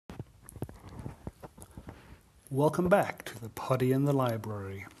Welcome back to the Poddy in the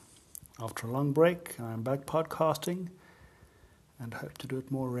Library. After a long break, I'm back podcasting and hope to do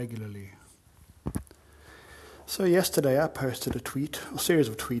it more regularly. So yesterday I posted a series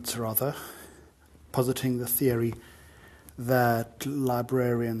of tweets rather, positing the theory that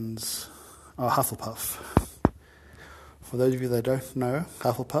librarians are Hufflepuff. For those of you that don't know,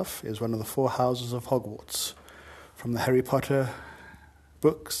 Hufflepuff is one of the 4 houses of Hogwarts from the Harry Potter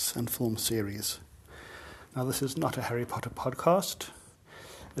books and film series. Now, this is not a Harry Potter podcast.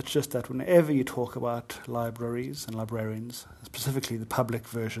 It's just that whenever you talk about libraries and librarians, specifically the public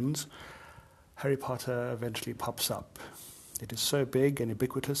versions, Harry Potter eventually pops up. It is so big and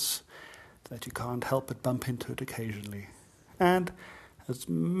ubiquitous that you can't help but bump into it occasionally. And as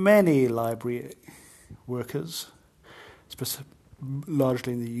many library workers,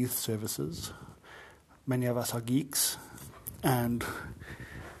 largely in the youth services, many of us are geeks, and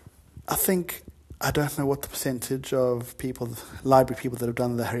I don't know what the percentage of library people that have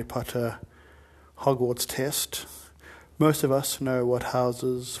done the Harry Potter Hogwarts test. Most of us know what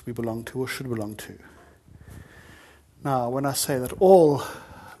houses we belong to or should belong to. Now, when I say that all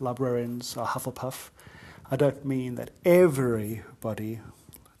librarians are Hufflepuff, I don't mean that everybody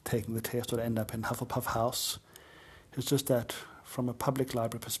taking the test would end up in Hufflepuff House. It's just that from a public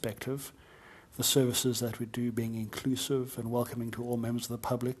library perspective, the services that we do being inclusive and welcoming to all members of the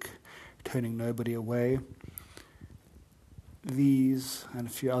public, turning nobody away. These and a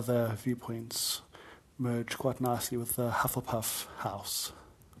few other viewpoints merge quite nicely with the Hufflepuff house.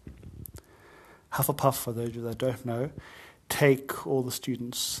 Hufflepuff, for those of you that don't know, take all the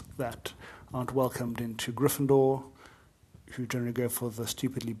students that aren't welcomed into Gryffindor, who generally go for the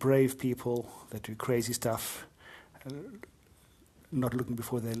stupidly brave people that do crazy stuff, not looking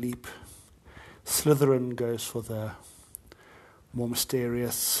before they leap. Slytherin goes for the more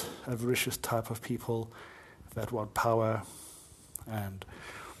mysterious, avaricious type of people that want power and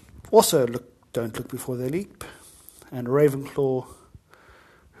also don't look before they leap. And Ravenclaw,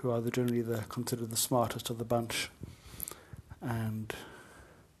 who are generally considered the smartest of the bunch and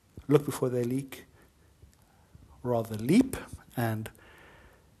look before they leap and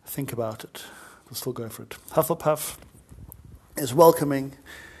think about it. We'll still go for it. Hufflepuff is welcoming.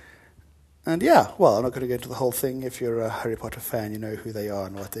 And I'm not going to go into the whole thing. If you're a Harry Potter fan, you know who they are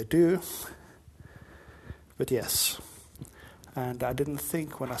and what they do. But yes. And I didn't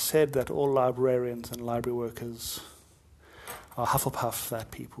think when I said that all librarians and library workers are Hufflepuff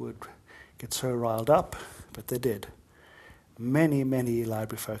that people would get so riled up, but they did. Many, many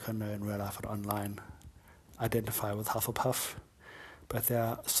library folk I know in real life and online identify with Hufflepuff, but there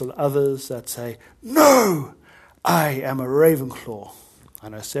are still others that say, "No, I am a Ravenclaw." I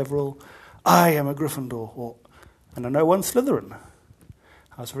know several. I am a Gryffindor, and I know one Slytherin.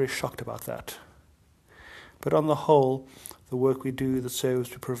 I was very shocked about that. But on the whole, the work we do, the service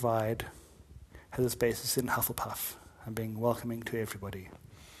we provide, has its basis in Hufflepuff and being welcoming to everybody.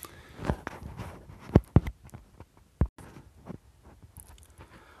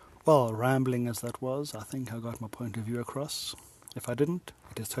 Well, rambling as that was, I think I got my point of view across. If I didn't,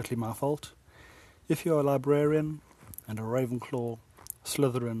 it is totally my fault. If you're a librarian and a Ravenclaw,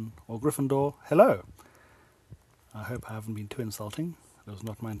 Slytherin or Gryffindor, hello. I hope I haven't been too insulting. That was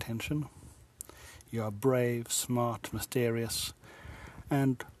not my intention. You are brave, smart, mysterious,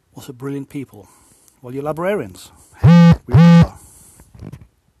 and also brilliant people. Well, you're librarians. We are.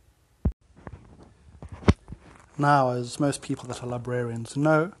 Now, as most people that are librarians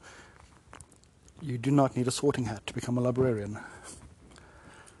know, you do not need a sorting hat to become a librarian.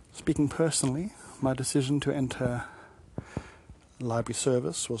 Speaking personally, my decision to enter library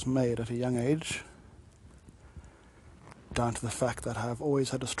service was made at a young age, down to the fact that I've always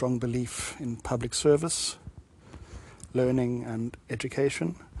had a strong belief in public service, learning and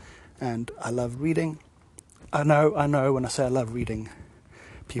education, and I love reading. I know when I say I love reading,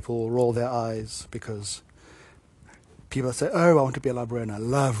 people will roll their eyes because people say, "Oh, I want to be a librarian, I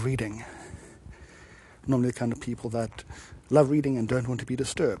love reading." Normally the kind of people that love reading and don't want to be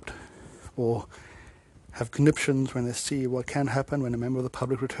disturbed, or have conniptions when they see what can happen when a member of the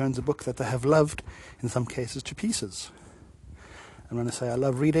public returns a book that they have loved, in some cases to pieces. And when I say I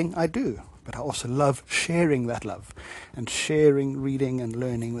love reading, I do, but I also love sharing that love, and sharing reading and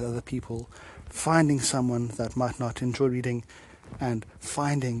learning with other people, finding someone that might not enjoy reading and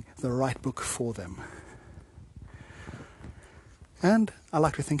finding the right book for them. And I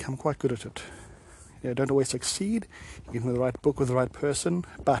like to think I'm quite good at it. You don't always succeed. You get the right book with the right person,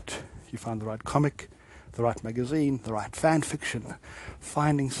 but you find the right comic, the right magazine, the right fan fiction.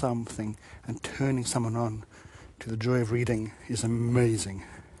 Finding something and turning someone on to the joy of reading is amazing.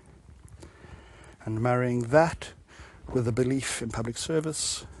 And marrying that with a belief in public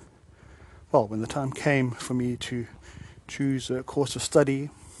service, well, when the time came for me to choose a course of study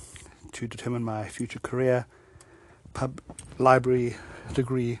to determine my future career, library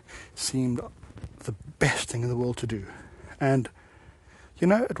degree seemed the best thing in the world to do. And,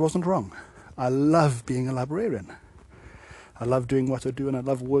 it wasn't wrong. I love being a librarian. I love doing what I do, and I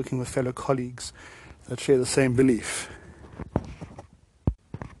love working with fellow colleagues that share the same belief.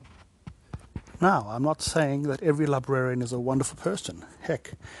 Now, I'm not saying that every librarian is a wonderful person.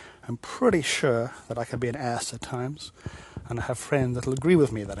 Heck, I'm pretty sure that I can be an ass at times, and I have friends that will agree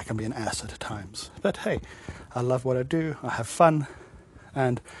with me that I can be an ass at times. But hey, I love what I do, I have fun,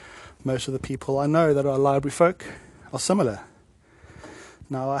 and most of the people I know that are library folk are similar.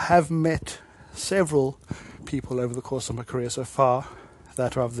 Now, I have met several people over the course of my career so far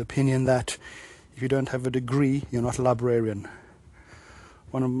that are of the opinion that if you don't have a degree, you're not a librarian.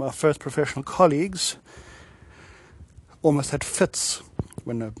 One of my first professional colleagues almost had fits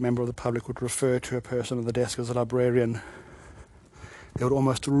when a member of the public would refer to a person at the desk as a librarian. They would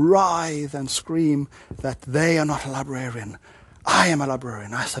almost writhe and scream that they are not a librarian. I am a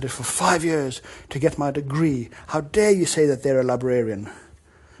librarian. I studied for 5 years to get my degree. How dare you say that they're a librarian?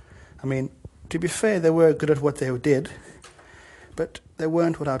 I mean, to be fair, they were good at what they did, but they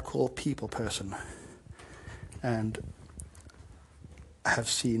weren't what I'd call a people person. And I have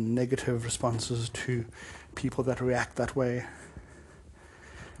seen negative responses to people that react that way.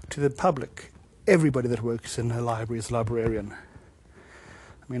 To the public, everybody that works in a library is a librarian.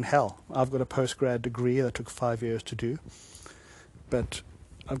 I mean, hell, I've got a postgrad degree that took 5 years to do, but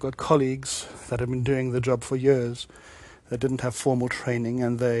I've got colleagues that have been doing the job for years that didn't have formal training,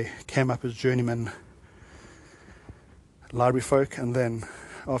 and they came up as journeyman library folk, and then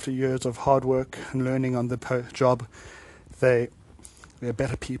after years of hard work and learning on the job, they're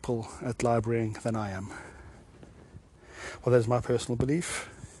better people at librarying than I am. Well, that's my personal belief.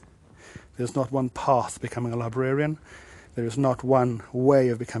 There's not one path to becoming a librarian. There is not one way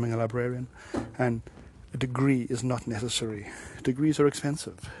of becoming a librarian. And a degree is not necessary. Degrees are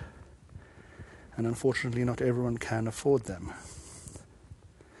expensive. And unfortunately, not everyone can afford them.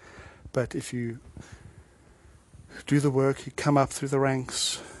 But if you do the work, you come up through the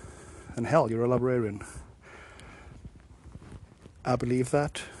ranks, and hell, you're a librarian. I believe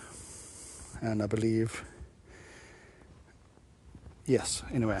that. And I believe... Yes,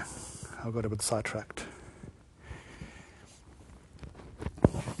 anyway, I got a bit sidetracked.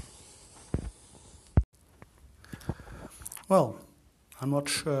 Well, I'm not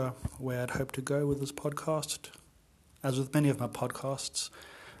sure where I'd hope to go with this podcast. As with many of my podcasts,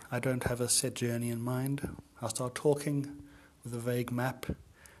 I don't have a set journey in mind. I start talking with a vague map,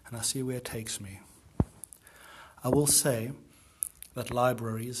 and I see where it takes me. I will say that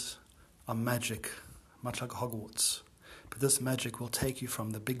libraries are magic, much like Hogwarts. But this magic will take you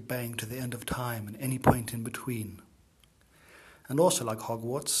from the Big Bang to the end of time and any point in between. And also like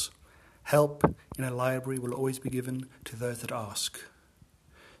Hogwarts, help in a library will always be given to those that ask.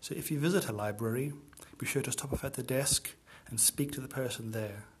 So if you visit a library, be sure to stop off at the desk and speak to the person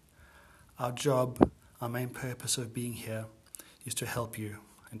there. Our job, our main purpose of being here is to help you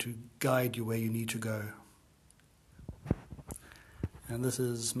and to guide you where you need to go. And this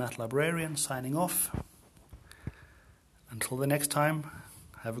is Matt Librarian signing off. Until the next time,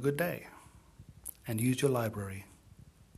 have a good day and use your library.